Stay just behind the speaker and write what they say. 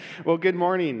Well, good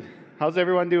morning. How's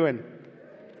everyone doing?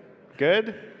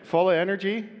 Good? Full of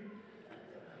energy?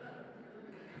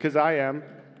 Because I am.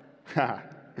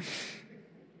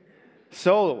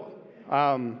 So,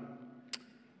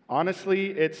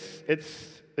 honestly,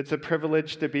 it's a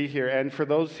privilege to be here. And for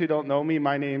those who don't know me,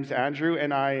 my name's Andrew,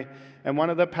 and I am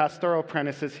one of the pastoral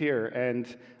apprentices here. And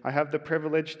I have the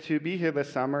privilege to be here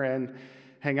this summer and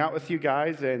hang out with you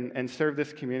guys and serve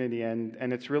this community.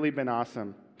 And it's really been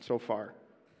awesome so far.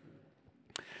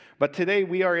 But today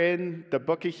we are in the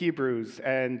book of Hebrews,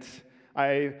 and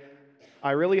I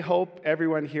really hope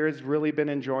everyone here has really been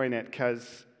enjoying it,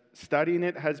 because studying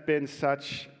it has been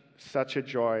such a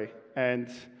joy.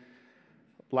 And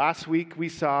last week we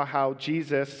saw how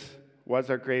Jesus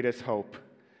was our greatest hope.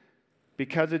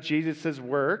 Because of Jesus'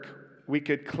 work, we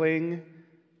could cling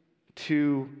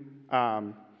to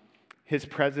his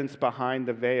presence behind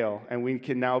the veil, and we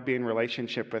can now be in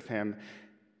relationship with him,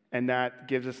 and that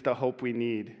gives us the hope we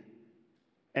need.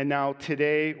 And now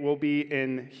today we'll be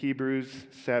in Hebrews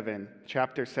 7,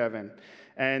 chapter 7.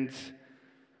 And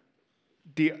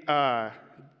the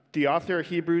author of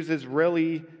Hebrews is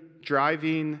really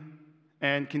driving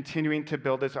and continuing to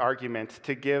build this argument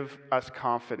to give us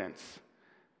confidence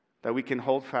that we can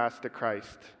hold fast to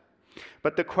Christ.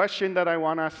 But the question that I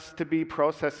want us to be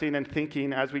processing and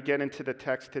thinking as we get into the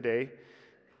text today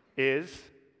is,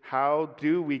 how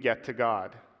do we get to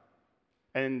God?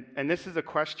 And this is a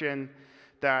question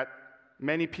that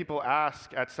many people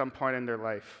ask at some point in their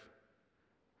life.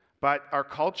 But our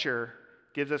culture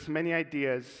gives us many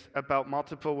ideas about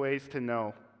multiple ways to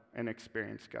know and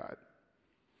experience God.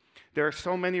 There are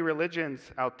so many religions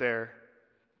out there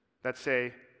that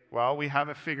say, well, we have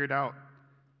it figured out.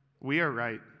 We are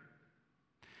right.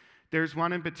 There's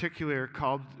one in particular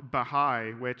called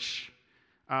Baha'i, which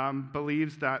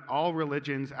believes that all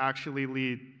religions actually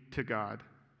lead to God.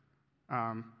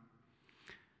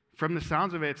 From the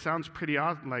sounds of it, it sounds pretty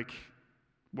odd, like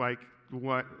what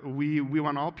we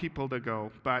want all people to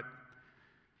go. But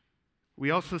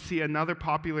we also see another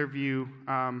popular view,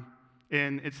 and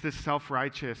it's this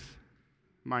self-righteous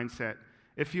mindset.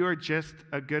 If you are just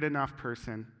a good enough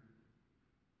person,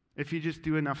 if you just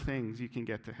do enough things, you can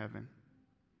get to heaven.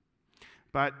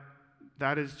 But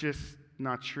that is just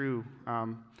not true.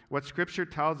 What Scripture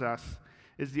tells us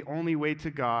is the only way to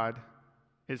God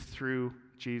is through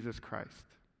Jesus Christ.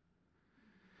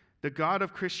 The God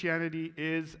of Christianity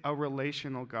is a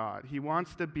relational God. He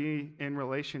wants to be in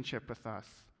relationship with us.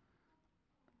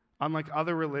 Unlike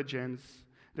other religions,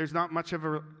 there's not much of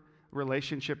a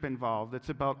relationship involved. It's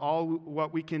about all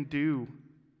what we can do.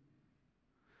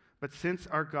 But since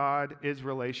our God is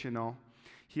relational,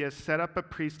 he has set up a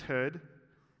priesthood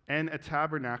and a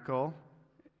tabernacle,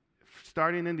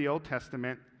 starting in the Old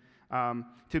Testament,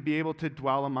 to be able to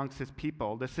dwell amongst his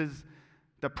people. This is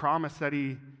the promise that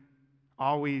he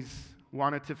always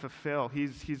wanted to fulfill.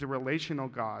 He's a relational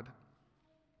God.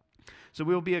 So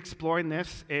we'll be exploring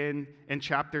this in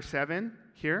chapter 7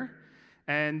 here.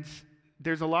 And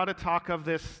there's a lot of talk of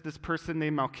this person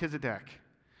named Melchizedek.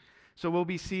 So we'll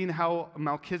be seeing how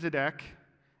Melchizedek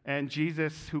and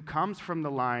Jesus, who comes from the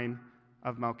line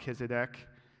of Melchizedek,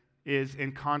 is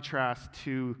in contrast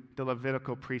to the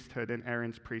Levitical priesthood and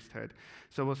Aaron's priesthood.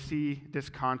 So we'll see this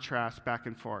contrast back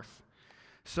and forth.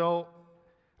 So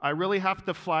I really have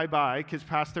to fly by because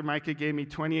Pastor Micah gave me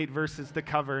 28 verses to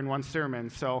cover in one sermon.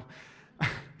 So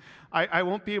I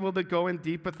won't be able to go in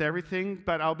deep with everything,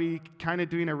 but I'll be kind of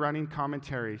doing a running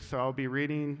commentary. So I'll be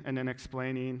reading and then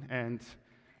explaining, and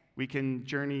we can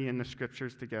journey in the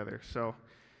scriptures together. So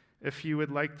if you would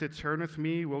like to turn with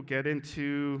me, we'll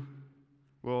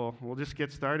just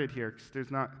get started here because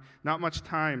there's not much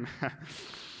time.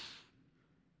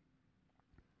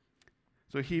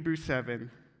 So Hebrews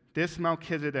 7. This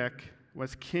Melchizedek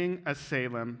was king of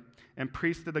Salem and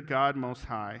priest of the God Most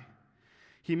High.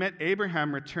 He met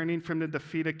Abraham returning from the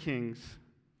defeat of kings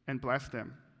and blessed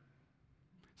him.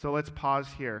 So let's pause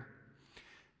here.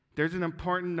 There's an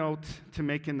important note to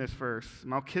make in this verse.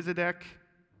 Melchizedek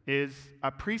is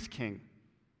a priest king.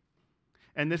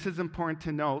 And this is important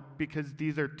to note because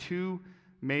these are two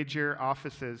major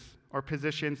offices or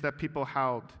positions that people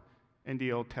held in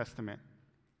the Old Testament.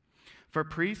 For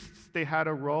priests, they had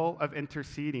a role of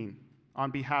interceding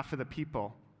on behalf of the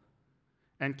people.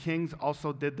 And kings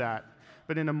also did that,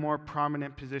 but in a more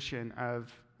prominent position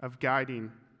of guiding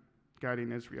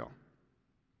Israel.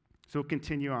 So we'll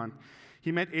continue on.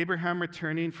 He met Abraham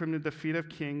returning from the defeat of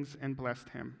kings and blessed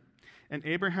him. And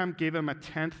Abraham gave him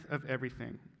 1/10 of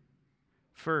everything.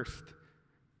 First,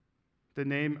 the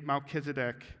name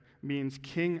Melchizedek means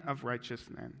king of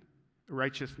righteousness.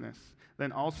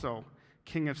 Then also,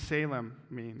 King of Salem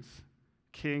means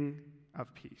King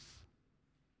of peace.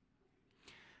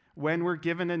 When we're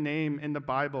given a name in the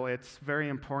Bible, it's very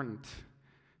important.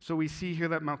 So we see here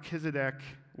that Melchizedek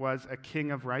was a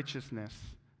king of righteousness,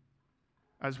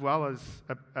 as well as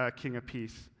a king of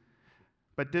peace.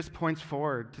 But this points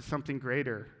forward to something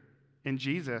greater in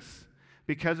Jesus.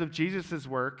 Because of Jesus'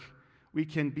 work, we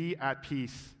can be at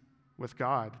peace with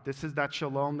God. This is that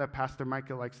shalom that Pastor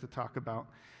Micah likes to talk about.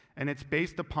 And it's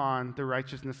based upon the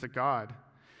righteousness of God.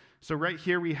 So right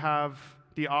here we have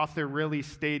the author really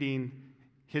stating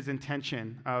his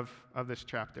intention of this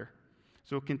chapter.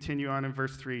 So we'll continue on in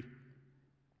verse 3.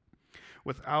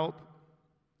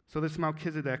 So this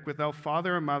Melchizedek, without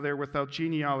father or mother, without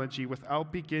genealogy,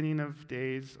 without beginning of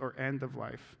days or end of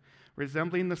life,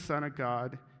 resembling the Son of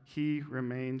God, he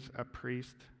remains a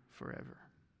priest forever.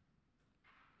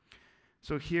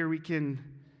 So here we can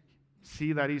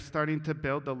see that he's starting to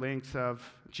build the links of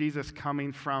Jesus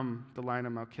coming from the line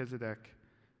of Melchizedek.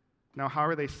 Now, how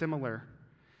are they similar?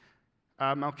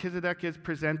 Melchizedek is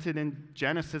presented in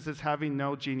Genesis as having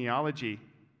no genealogy.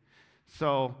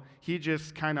 So he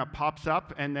just kind of pops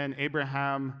up, and then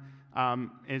Abraham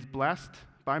is blessed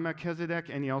by Melchizedek,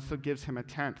 and he also gives him a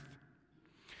tenth.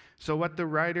 So what the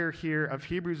writer here of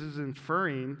Hebrews is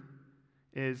inferring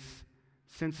is,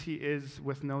 since he is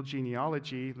with no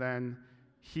genealogy, then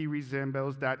he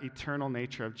resembles that eternal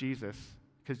nature of Jesus,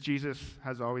 because Jesus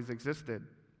has always existed.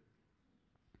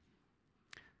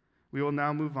 We will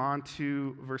now move on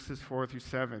to verses 4 through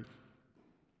 7.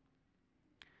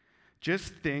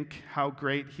 Just think how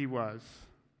great he was.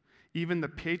 Even the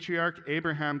patriarch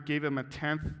Abraham gave him a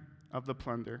tenth of the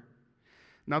plunder.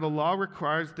 Now the law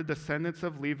requires the descendants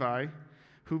of Levi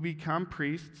who become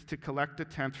priests to collect a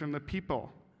tenth from the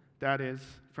people, that is,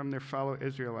 from their fellow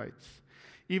Israelites,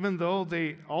 even though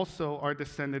they also are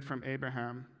descended from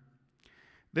Abraham.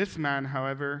 This man,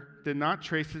 however, did not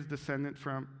trace his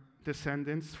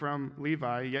descendants from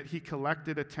Levi, yet he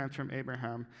collected a tenth from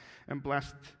Abraham and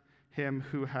blessed him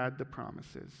who had the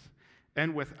promises.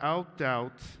 And without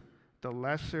doubt, the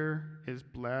lesser is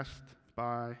blessed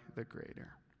by the greater.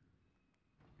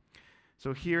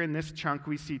 So here in this chunk,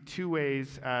 we see two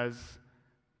ways as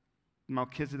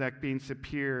Melchizedek being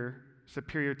superior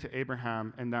to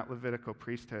Abraham in that Levitical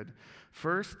priesthood.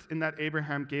 First, in that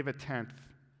Abraham gave a tenth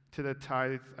to the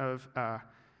tithe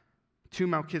to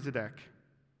Melchizedek.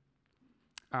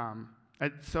 And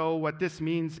so what this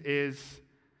means is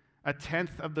a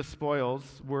tenth of the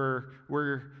spoils were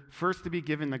first to be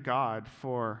given to God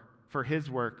for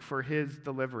his work, for his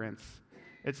deliverance.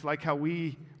 It's like how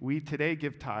we today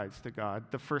give tithes to God,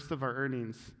 the first of our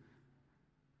earnings.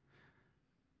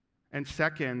 And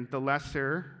second, the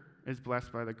lesser is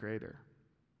blessed by the greater.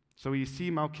 So you see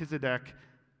Melchizedek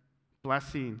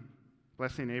blessing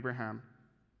Abraham.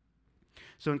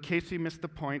 So in case we missed the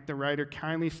point, the writer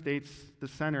kindly states the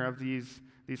center of these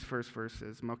first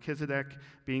verses. Melchizedek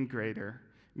being greater,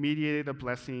 mediated a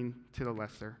blessing to the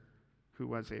lesser, who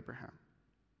was Abraham.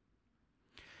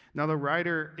 Now the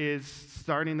writer is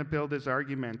starting to build his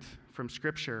argument from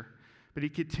Scripture, but he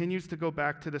continues to go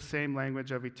back to the same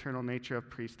language of eternal nature of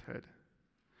priesthood.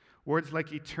 Words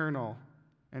like eternal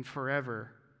and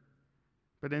forever,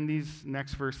 but in these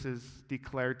next verses,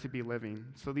 declared to be living.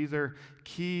 So these are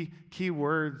key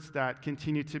words that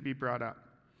continue to be brought up.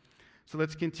 So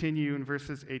let's continue in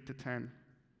verses 8 to 10.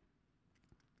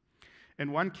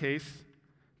 In one case,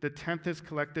 the tenth is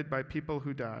collected by people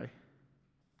who die.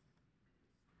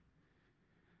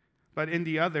 But in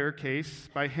the other case,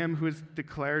 by him who is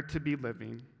declared to be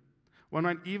living. One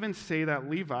might even say that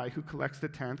Levi, who collects the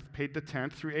tenth, paid the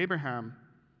tenth through Abraham.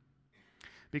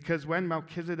 Because when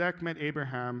Melchizedek met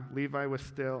Abraham, Levi was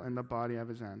still in the body of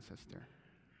his ancestor.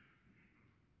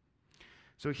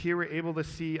 So here we're able to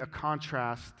see a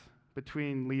contrast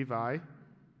between Levi,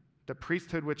 the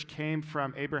priesthood which came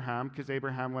from Abraham, because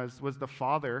Abraham was the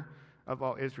father of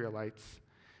all Israelites,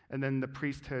 and then the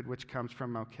priesthood which comes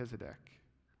from Melchizedek.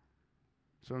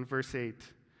 So in verse 8,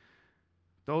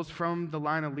 those from the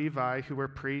line of Levi who were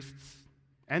priests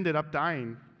ended up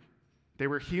dying. They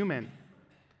were human.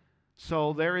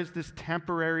 So there is this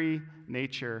temporary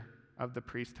nature of the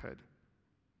priesthood.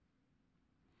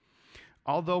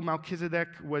 Although Melchizedek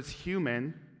was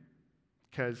human,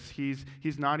 because he's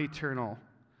not eternal,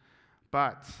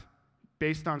 but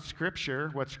based on Scripture,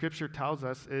 what Scripture tells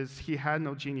us is he had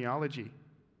no genealogy,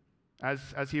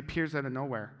 as he appears out of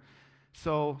nowhere.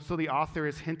 So the author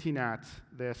is hinting at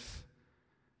this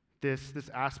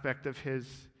aspect of his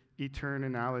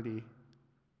eternality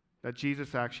that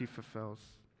Jesus actually fulfills.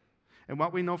 And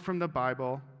what we know from the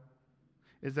Bible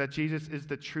is that Jesus is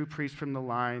the true priest from the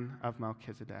line of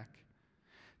Melchizedek.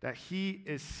 that he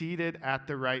is seated at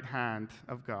the right hand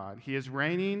of God. He is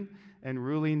reigning and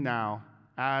ruling now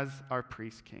as our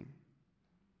priest king.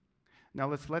 Now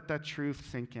let's let that truth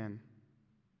sink in.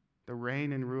 The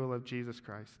reign and rule of Jesus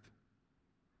Christ.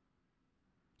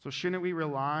 So shouldn't we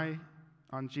rely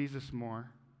on Jesus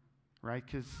more, right?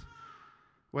 Because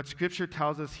what Scripture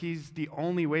tells us, he's the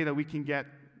only way that we can get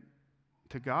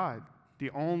to God,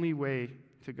 the only way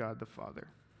to God the Father.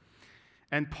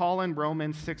 And Paul in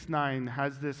Romans 6:9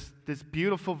 has this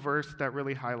beautiful verse that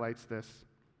really highlights this.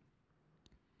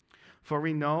 For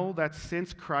we know that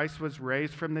since Christ was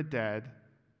raised from the dead,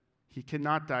 he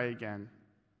cannot die again.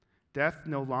 Death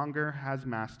no longer has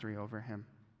mastery over him.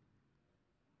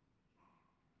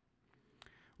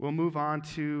 We'll move on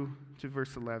to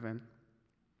verse 11.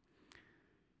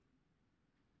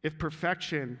 If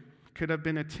perfection could have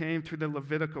been attained through the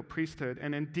Levitical priesthood,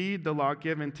 and indeed the law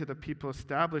given to the people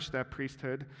established that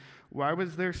priesthood, why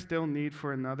was there still need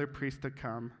for another priest to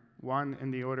come, one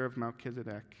in the order of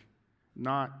Melchizedek,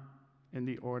 not in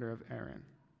the order of Aaron?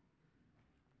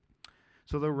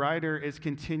 So the writer is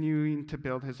continuing to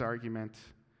build his argument.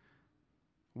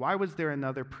 Why was there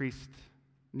another priest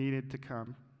needed to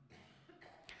come?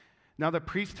 Now, the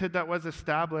priesthood that was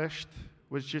established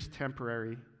was just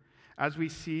temporary. As we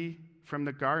see from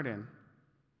the garden,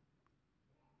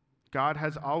 God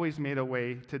has always made a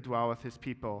way to dwell with his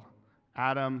people.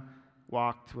 Adam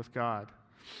walked with God.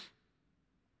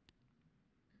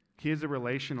 He is a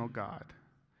relational God.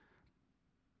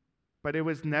 But it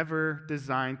was never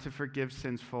designed to forgive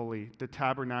sins fully, the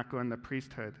tabernacle and the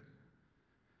priesthood,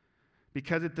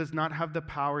 because it does not have the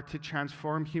power to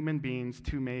transform human beings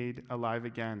to made alive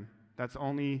again. That's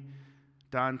only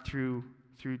done through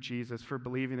Jesus, for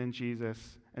believing in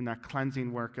Jesus and that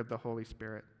cleansing work of the Holy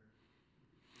Spirit.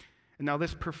 And now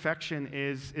this perfection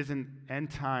is an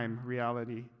end-time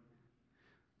reality.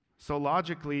 So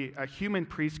logically, a human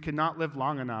priest could not live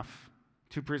long enough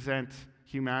to present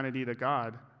humanity to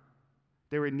God.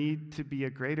 There would need to be a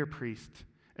greater priest,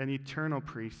 an eternal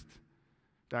priest,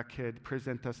 that could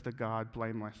present us to God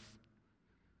blameless.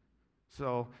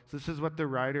 So this is what the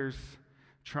writer's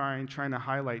trying to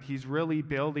highlight. He's really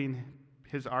building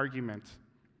his argument.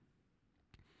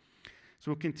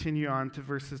 So we'll continue on to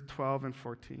verses 12 and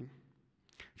 14.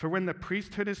 For when the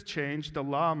priesthood is changed, the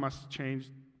law must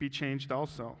be changed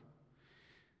also.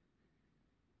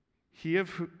 He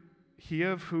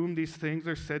of whom these things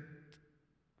are said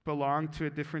belonged to a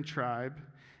different tribe,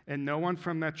 and no one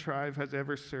from that tribe has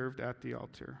ever served at the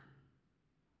altar.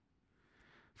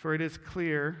 For it is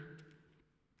clear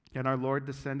that our Lord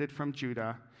descended from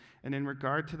Judah, and in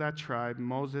regard to that tribe,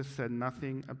 Moses said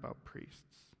nothing about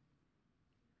priests.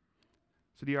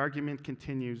 So the argument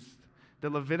continues.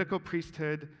 The Levitical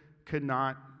priesthood could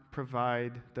not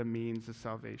provide the means of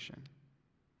salvation.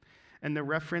 And the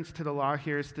reference to the law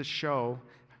here is to show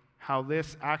how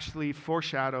this actually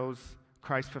foreshadows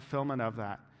Christ's fulfillment of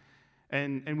that.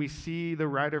 And we see the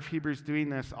writer of Hebrews doing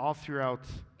this all throughout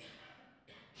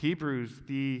Hebrews,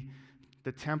 the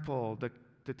temple,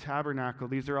 the tabernacle.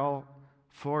 These are all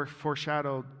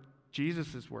foreshadowed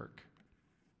Jesus' work,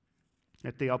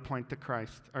 that they all point to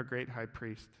Christ, our great high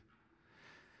priest.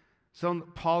 So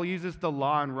Paul uses the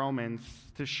law in Romans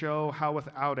to show how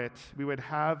without it, we would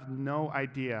have no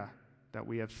idea that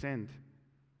we have sinned.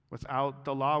 Without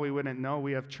the law, we wouldn't know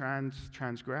we have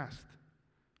transgressed.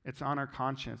 It's on our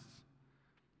conscience.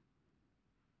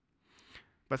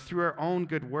 But through our own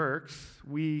good works,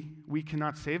 we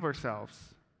cannot save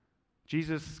ourselves.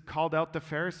 Jesus called out the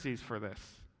Pharisees for this.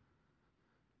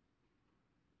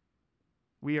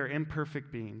 We are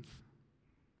imperfect beings.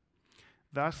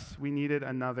 Thus, we needed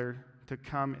another to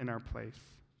come in our place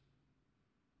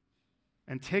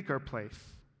and take our place.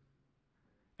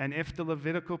 And if the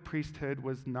Levitical priesthood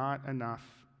was not enough,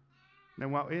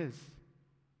 then what is?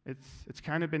 It's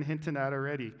kind of been hinted at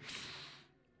already.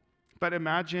 But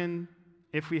imagine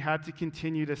if we had to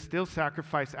continue to still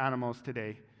sacrifice animals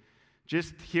today.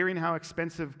 Just hearing how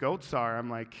expensive goats are, I'm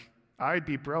like, I'd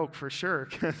be broke for sure.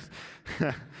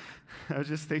 I was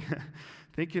just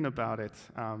thinking about it.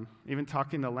 Even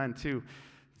talking to Len too.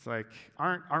 It's like,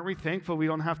 aren't we thankful we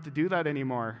don't have to do that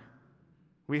anymore?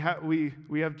 We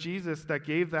have Jesus that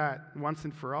gave that once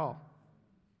and for all.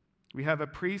 We have a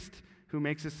priest who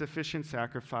makes a sufficient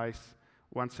sacrifice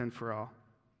once and for all.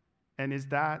 And is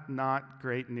that not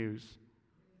great news?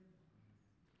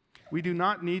 We do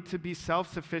not need to be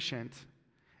self-sufficient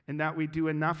in that we do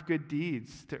enough good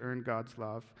deeds to earn God's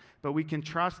love, but we can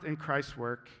trust in Christ's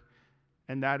work,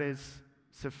 and that is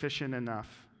sufficient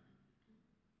enough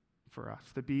for us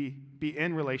to be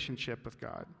in relationship with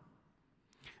God.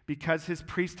 Because his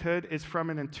priesthood is from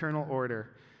an eternal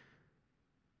order.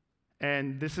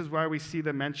 And this is why we see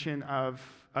the mention of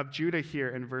Judah here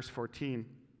in verse 14.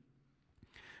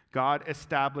 God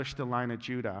established the line of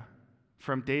Judah.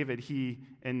 From David,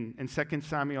 in 2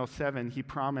 Samuel 7, he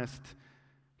promised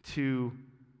to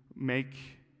make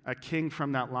a king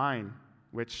from that line,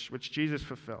 which Jesus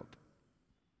fulfilled.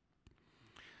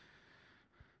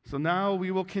 So now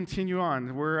we will continue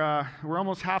on. We're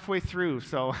almost halfway through,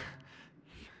 so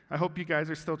I hope you guys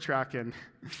are still tracking.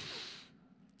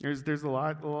 There's a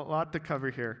lot to cover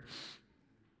here.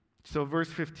 So verse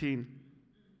 15.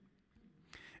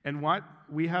 And what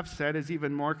we have said is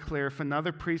even more clear if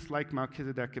another priest like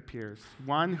Melchizedek appears,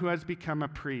 one who has become a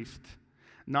priest,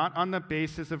 not on the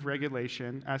basis of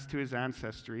regulation as to his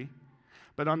ancestry,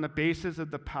 but on the basis of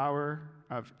the power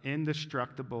of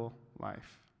indestructible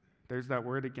life. There's that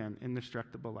word again,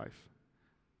 indestructible life.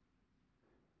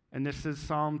 And this is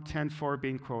Psalm 10:4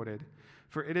 being quoted.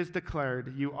 For it is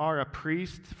declared, you are a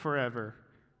priest forever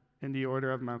in the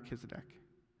order of Melchizedek.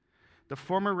 The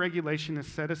former regulation is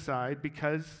set aside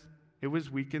because it was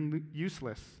weak and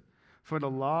useless, for the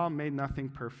law made nothing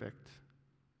perfect.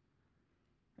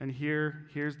 And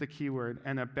here's the key word,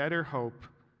 and a better hope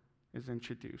is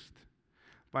introduced,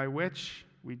 by which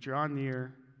we draw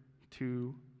near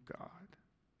to God.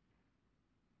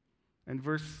 In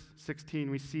verse 16,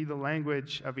 we see the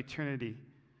language of eternity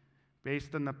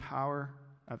based on the power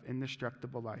of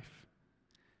indestructible life.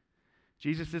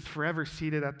 Jesus is forever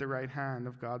seated at the right hand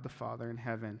of God the Father in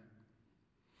heaven.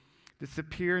 The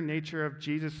superior nature of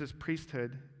Jesus'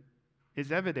 priesthood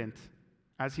is evident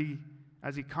as he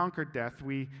conquered death.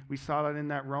 We saw that in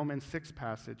that Romans 6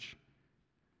 passage.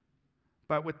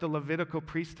 But with the Levitical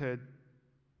priesthood,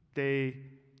 they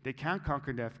can't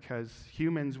conquer death because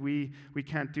humans, we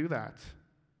can't do that.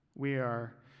 We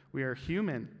are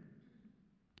human.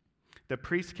 The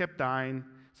priests kept dying,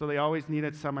 so they always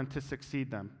needed someone to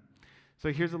succeed them.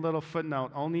 So here's a little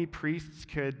footnote. Only priests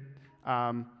could,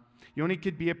 you only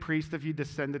could be a priest if you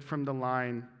descended from the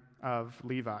line of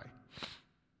Levi.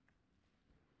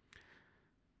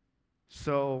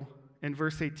 So in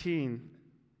verse 18,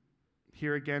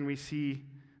 here again we see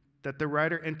that the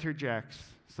writer interjects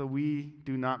so we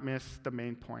do not miss the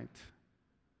main point.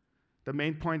 The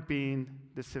main point being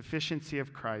the sufficiency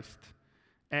of Christ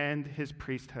and his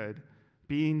priesthood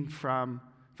being from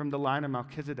the line of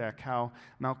Melchizedek, how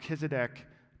Melchizedek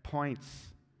points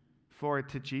forward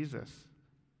to Jesus,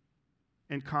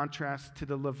 in contrast to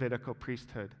the Levitical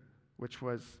priesthood, which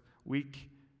was weak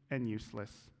and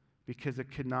useless because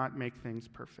it could not make things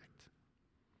perfect.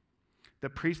 The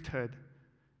priesthood,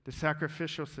 the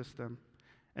sacrificial system,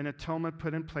 and atonement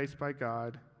put in place by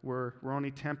God were only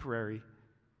temporary.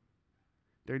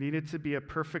 There needed to be a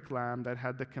perfect lamb that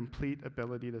had the complete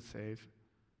ability to save.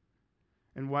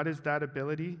 And what is that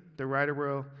ability? The writer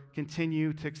will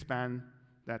continue to expand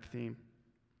that theme.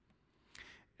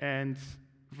 And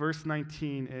verse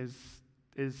 19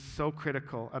 is so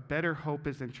critical. A better hope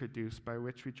is introduced by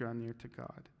which we draw near to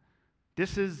God.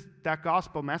 This is that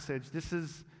gospel message. This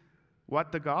is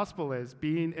what the gospel is,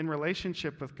 being in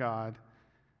relationship with God.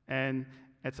 And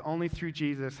it's only through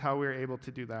Jesus how we're able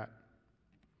to do that.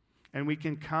 And we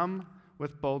can come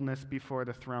with boldness before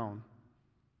the throne,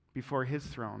 before his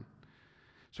throne.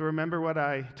 So remember what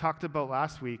I talked about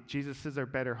last week. Jesus is our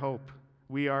better hope.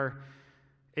 We are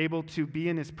able to be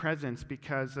in his presence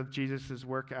because of Jesus'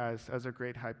 work as a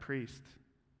great high priest.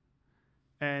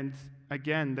 And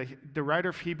again, the writer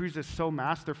of Hebrews is so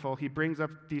masterful. He brings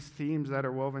up these themes that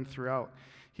are woven throughout.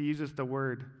 He uses the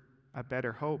word, a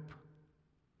better hope.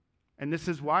 And this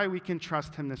is why we can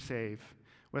trust him to save.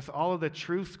 With all of the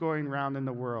truths going around in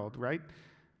the world, right?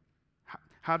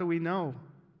 How do we know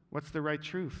what's the right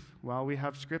truth? Well, we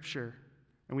have Scripture,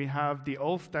 and we have the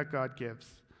oath that God gives.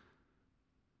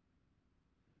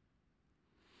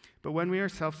 But when we are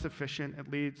self-sufficient,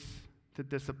 it leads to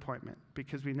disappointment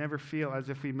because we never feel as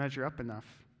if we measure up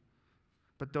enough.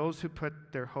 But those who put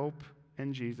their hope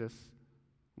in Jesus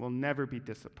will never be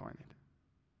disappointed.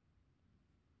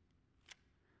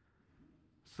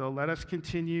 So let us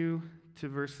continue to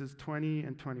verses 20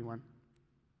 and 21.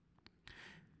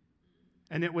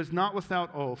 And it was not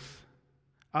without oath.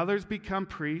 Others become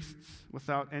priests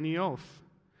without any oath.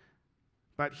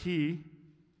 But he,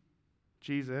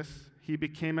 Jesus, he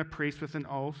became a priest with an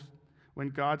oath when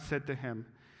God said to him,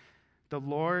 "The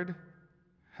Lord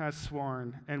has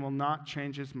sworn and will not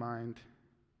change his mind.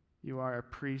 You are a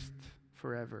priest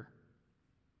forever."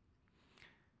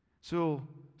 So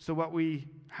what we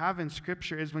have in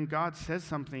Scripture is when God says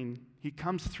something, he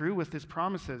comes through with his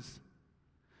promises.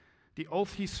 The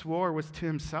oath he swore was to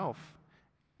himself.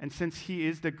 And since he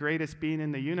is the greatest being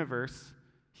in the universe,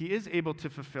 he is able to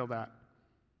fulfill that.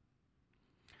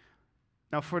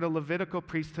 Now, for the Levitical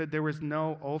priesthood, there was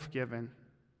no oath given,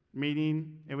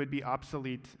 meaning it would be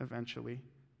obsolete eventually.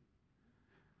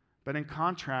 But in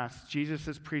contrast,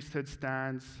 Jesus' priesthood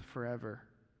stands forever.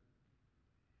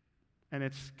 And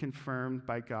it's confirmed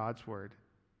by God's word.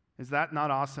 Is that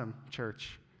not awesome,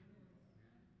 church?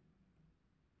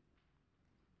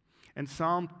 And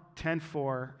Psalm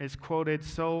 10:4 is quoted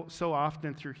so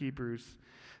often through Hebrews.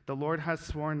 The Lord has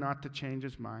sworn not to change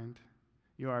his mind.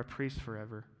 You are a priest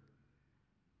forever.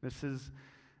 This is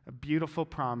a beautiful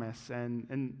promise,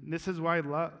 and this is why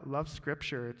I love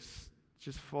Scripture. It's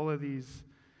just full of these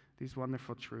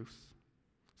wonderful truths.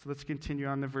 So let's continue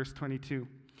on to verse 22.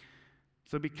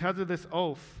 So because of this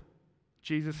oath,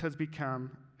 Jesus has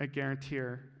become a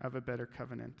guarantor of a better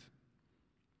covenant.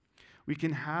 We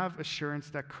can have assurance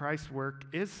that Christ's work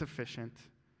is sufficient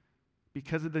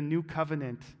because of the new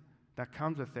covenant that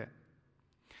comes with it.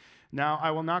 Now,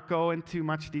 I will not go into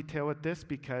much detail with this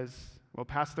because, well,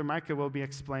 Pastor Micah will be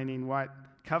explaining what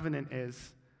covenant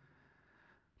is.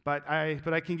 But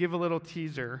I can give a little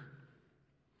teaser.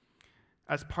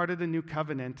 As part of the new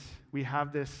covenant, we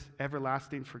have this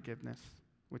everlasting forgiveness,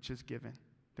 which is given.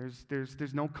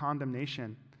 There's no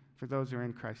condemnation for those who are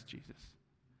in Christ Jesus.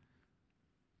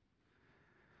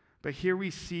 But here we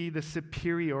see the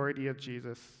superiority of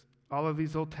Jesus. All of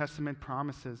these Old Testament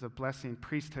promises of blessing,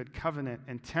 priesthood, covenant,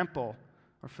 and temple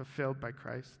are fulfilled by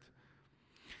Christ.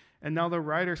 And now the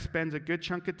writer spends a good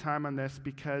chunk of time on this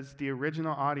because the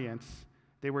original audience,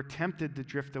 they were tempted to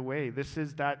drift away. This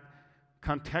is that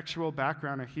contextual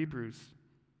background of Hebrews,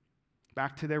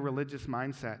 back to their religious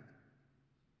mindset.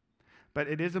 But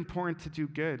it is important to do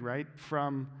good, right?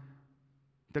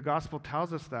 The gospel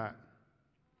tells us that.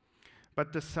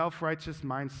 But the self-righteous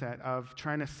mindset of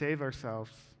trying to save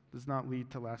ourselves does not lead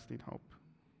to lasting hope.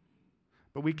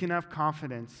 But we can have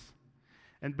confidence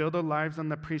and build our lives on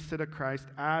the priesthood of Christ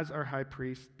as our high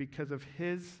priest because of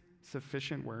his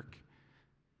sufficient work.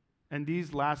 And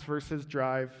these last verses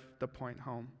drive the point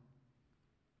home.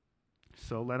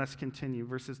 So let us continue,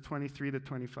 verses 23 to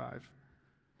 25.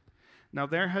 Now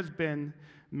there has been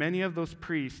many of those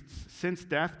priests since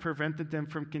death prevented them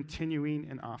from continuing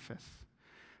in office.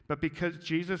 But because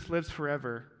Jesus lives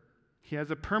forever, he has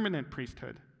a permanent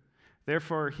priesthood.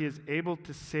 Therefore, he is able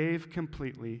to save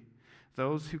completely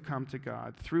those who come to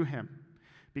God through him,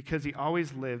 because he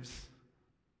always lives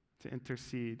to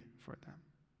intercede for them.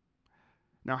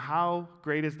 Now, how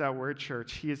great is that word,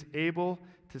 church? He is able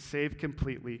to save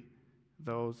completely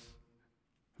those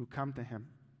who come to him.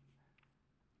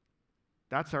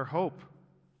 That's our hope.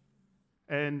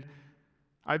 And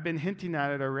I've been hinting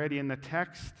at it already, and the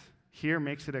text here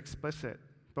makes it explicit.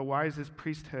 But why is his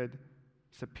priesthood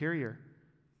superior?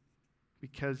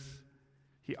 Because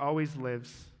he always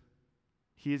lives.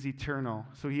 He is eternal,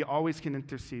 so he always can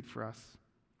intercede for us.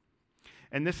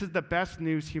 And this is the best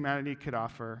news humanity could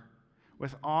offer.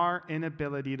 With our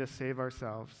inability to save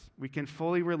ourselves, we can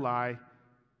fully rely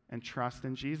and trust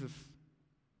in Jesus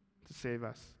to save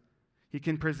us. He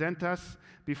can present us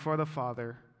before the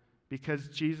Father because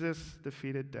Jesus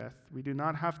defeated death. We do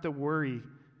not have to worry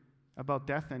about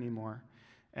death anymore.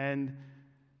 And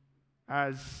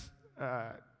as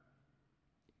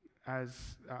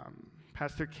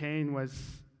Pastor Kane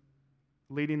was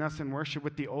leading us in worship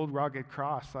with the old rugged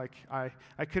cross, like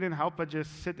I couldn't help but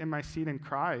just sit in my seat and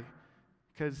cry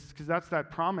because that's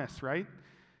that promise, right?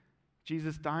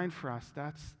 Jesus dying for us.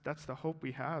 That's the hope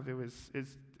we have.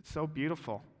 It's so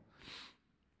beautiful.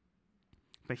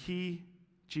 But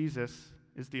Jesus,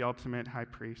 is the ultimate high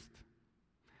priest.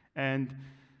 And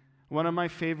one of my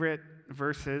favorite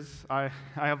verses, I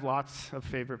have lots of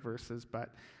favorite verses, but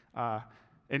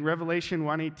in Revelation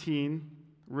 1:18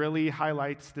 really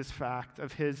highlights this fact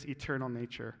of his eternal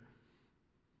nature.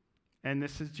 And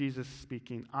this is Jesus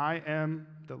speaking. I am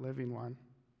the living one.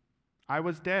 I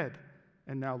was dead,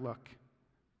 and now look.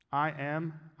 I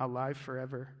am alive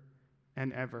forever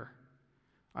and ever.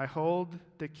 I hold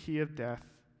the key of death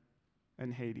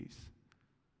and Hades.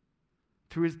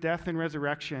 Through his death and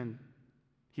resurrection,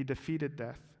 he defeated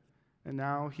death, and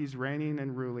now he's reigning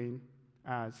and ruling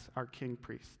as our king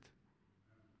priest.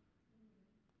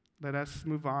 Let us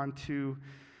move on to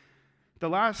the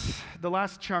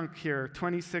last chunk here,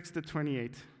 26 to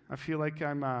 28. I feel like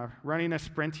I'm running a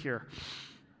sprint here.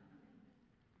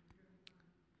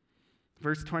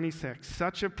 Verse 26,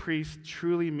 such a priest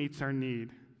truly meets our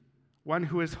need, one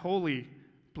who is holy,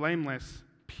 blameless,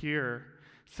 pure,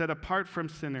 set apart from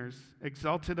sinners,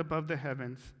 exalted above the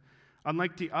heavens.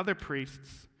 Unlike the other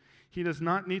priests, he does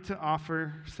not need to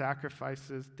offer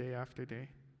sacrifices day after day,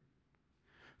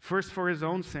 first for his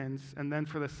own sins and then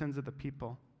for the sins of the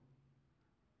people.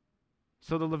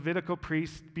 So the Levitical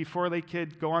priests, before they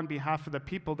could go on behalf of the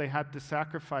people, they had to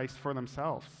sacrifice for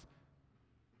themselves.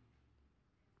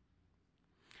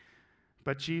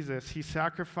 But Jesus, he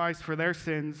sacrificed for their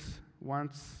sins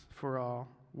once for all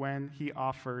when he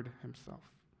offered himself.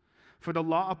 For the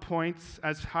law appoints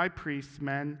as high priests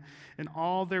men in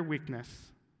all their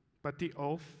weakness, but the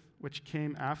oath which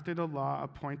came after the law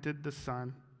appointed the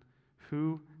Son,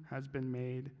 who has been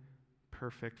made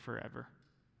perfect forever.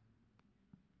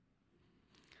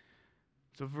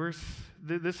 So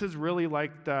this is really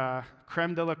like the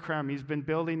creme de la creme. He's been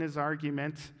building his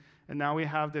argument, and now we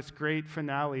have this great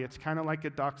finale. It's kind of like a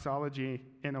doxology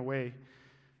in a way.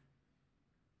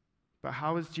 But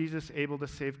how is Jesus able to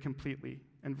save completely?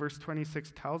 And verse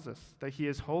 26 tells us that he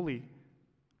is holy,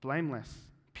 blameless,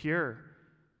 pure,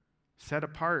 set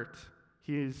apart.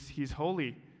 He's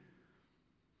holy.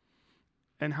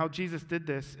 And how Jesus did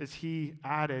this is he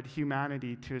added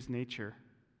humanity to his nature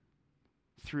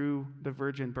through the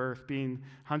virgin birth, being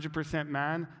 100%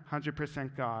 man,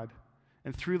 100% God.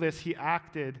 And through this, he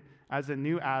acted as a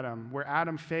new Adam. Where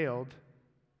Adam failed,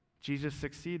 Jesus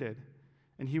succeeded.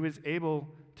 And he was able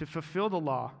to fulfill the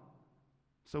law,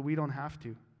 so we don't have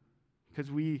to.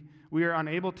 Because we are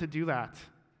unable to do that,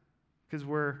 because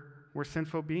we're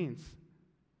sinful beings.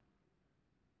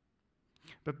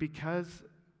 But because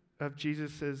of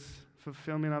Jesus'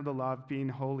 fulfillment of the law of being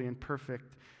holy and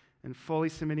perfect and fully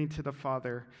submitting to the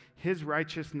Father, his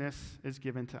righteousness is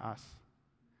given to us.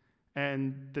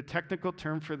 And the technical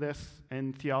term for this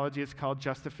in theology is called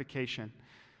justification.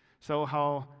 So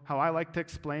how I like to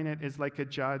explain it is like a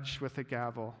judge with a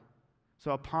gavel. So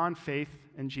upon faith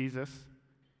in Jesus,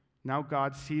 now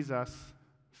God sees us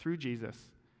through Jesus.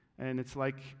 And it's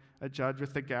like a judge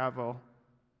with a gavel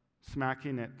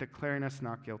smacking it, declaring us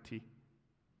not guilty.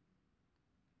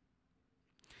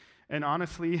 And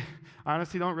honestly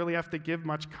don't really have to give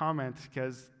much comment,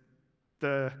 because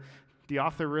the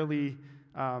author really,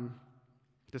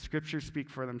 the scriptures speak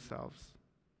for themselves.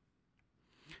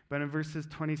 But in verses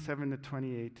 27 to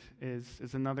 28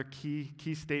 is another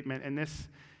key statement, and this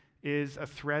is a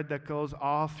thread that goes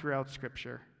all throughout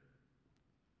Scripture.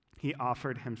 He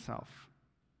offered himself.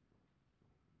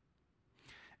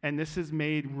 And this is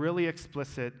made really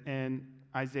explicit in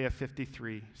Isaiah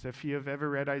 53. So if you have ever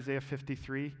read Isaiah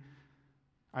 53,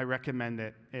 I recommend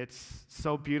it. It's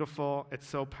so beautiful, it's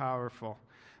so powerful.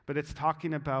 But it's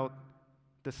talking about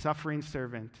the suffering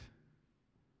servant.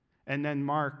 And then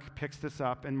Mark picks this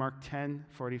up in Mark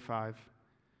 10:45.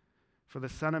 For the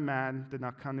Son of Man did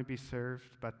not come to be served,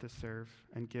 but to serve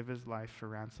and give his life for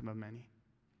ransom of many.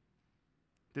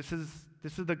 This is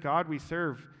the God we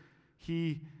serve.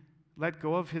 He let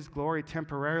go of his glory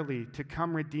temporarily to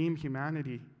come redeem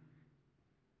humanity.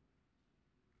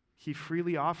 He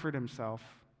freely offered himself.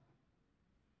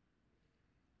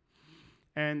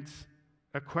 And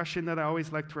a question that I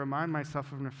always like to remind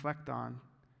myself and reflect on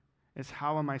is,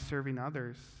 how am I serving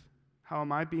others? How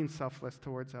am I being selfless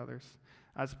towards others?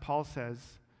 As Paul says,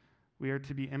 we are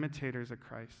to be imitators of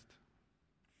Christ.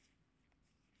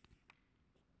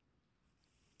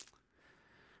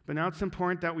 But now it's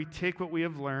important that we take what we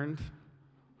have learned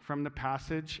from the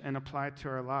passage and apply it to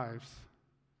our lives.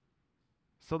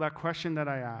 So that question that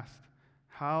I asked,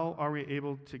 how are we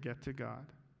able to get to God?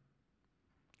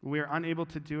 We are unable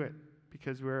to do it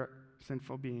because we're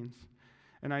sinful beings.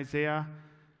 And Isaiah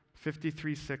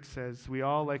 53:6 says, we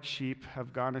all like sheep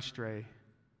have gone astray.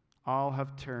 All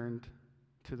have turned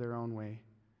to their own way.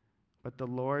 But the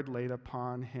Lord laid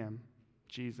upon him,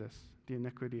 Jesus, the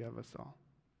iniquity of us all.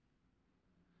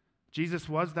 Jesus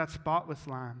was that spotless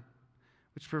lamb,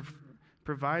 which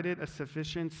provided a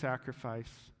sufficient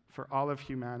sacrifice for all of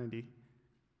humanity.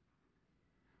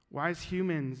 Why, as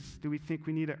humans, do we think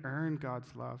we need to earn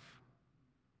God's love?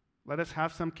 Let us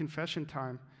have some confession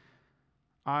time.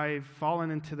 I've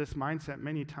fallen into this mindset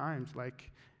many times,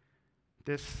 like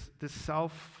this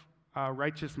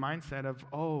self-righteous mindset of,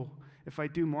 if I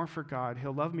do more for God,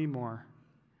 he'll love me more.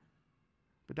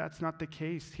 But that's not the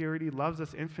case. He already loves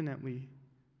us infinitely.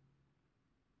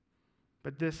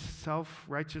 But this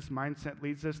self-righteous mindset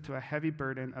leads us to a heavy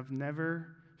burden of never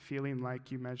feeling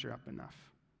like you measure up enough.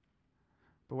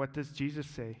 But what does Jesus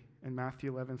say in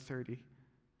Matthew 11:30?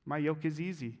 My yoke is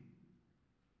easy.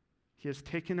 He has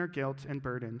taken our guilt and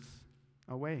burdens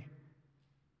away.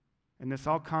 And this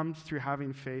all comes through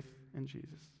having faith in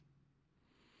Jesus.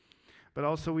 But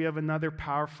also we have another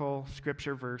powerful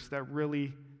scripture verse that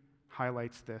really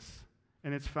highlights this.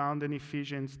 And it's found in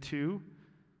Ephesians 2,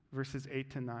 verses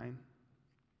 8 to 9.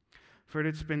 For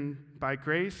it's been by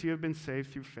grace you have been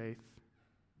saved through faith.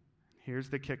 Here's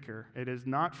the kicker. It is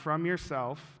not from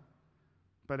yourself,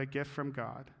 but a gift from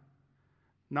God,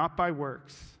 not by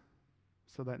works,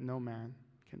 so that no man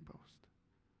can boast.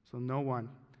 So no one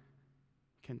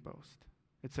can boast.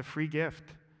 It's a free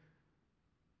gift.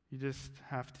 You just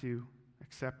have to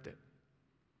accept it.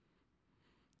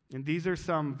 And these are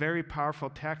some very powerful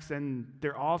texts, and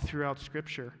they're all throughout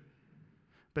Scripture.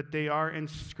 But they are in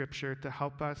Scripture to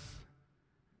help us,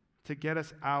 to get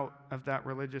us out of that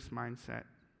religious mindset,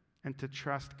 and to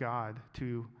trust God,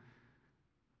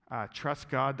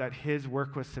 that His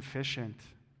work was sufficient,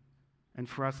 and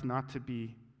for us not to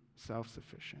be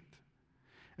self-sufficient.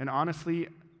 And honestly,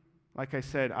 like I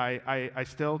said, I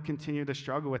still continue to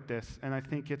struggle with this, and I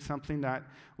think it's something that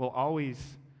we'll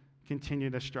always continue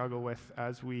to struggle with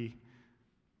as we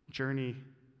journey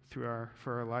for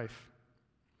our life.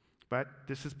 But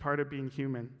this is part of being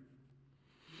human.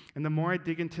 And the more I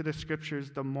dig into the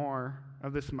Scriptures, the more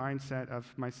of this mindset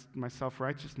of my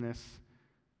self-righteousness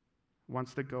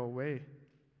wants to go away.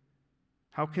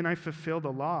 How can I fulfill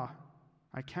the law?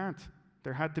 I can't.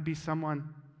 There had to be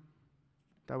someone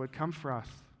that would come for us.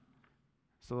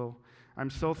 So I'm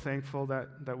so thankful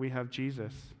that we have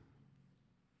Jesus.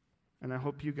 And I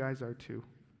hope you guys are too.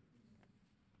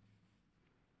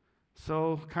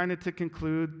 So kind of to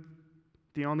conclude,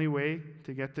 the only way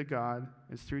to get to God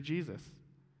is through Jesus.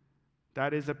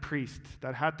 That is a priest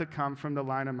that had to come from the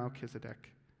line of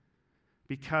Melchizedek,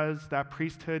 because that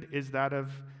priesthood is that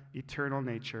of eternal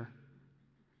nature,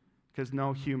 because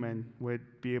no human would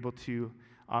be able to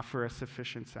offer a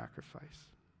sufficient sacrifice.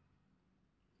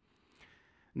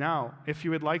 Now, if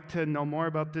you would like to know more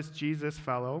about this Jesus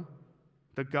fellow,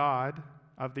 the God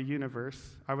of the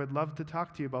universe, I would love to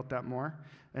talk to you about that more.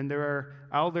 And there are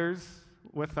elders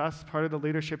with us, part of the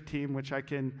leadership team, which I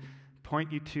can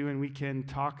point you to, and we can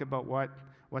talk about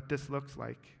what this looks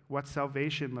like, what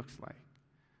salvation looks like.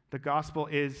 The gospel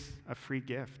is a free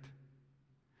gift.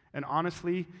 And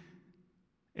honestly,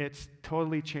 it's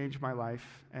totally changed my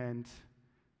life, and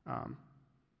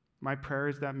my prayer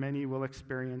is that many will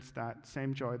experience that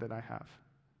same joy that I have.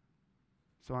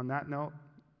 So on that note,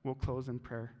 we'll close in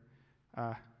prayer.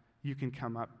 You can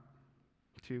come up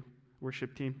to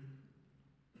worship team.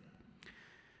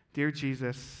 Dear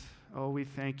Jesus, we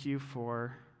thank you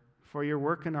for your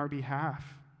work in our behalf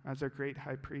as our great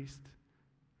high priest.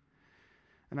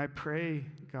 And I pray,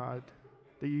 God,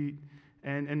 that you,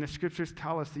 and the Scriptures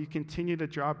tell us that you continue to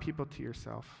draw people to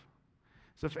yourself.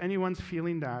 So if anyone's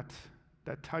feeling that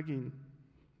tugging,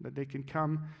 that they can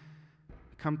come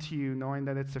to you knowing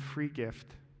that it's a free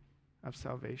gift of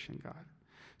salvation, God.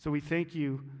 So we thank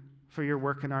you for your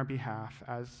work in our behalf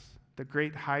as the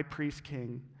great high priest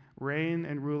king, reign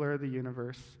and ruler of the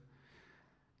universe.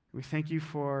 We thank you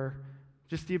for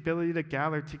just the ability to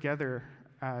gather together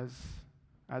as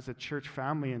a church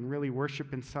family and really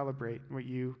worship and celebrate what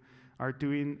you are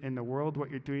doing in the world, what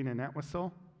you're doing in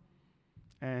Entwistle.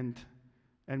 And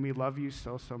we love you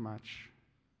so, so much.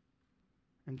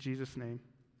 In Jesus' name,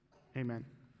 amen.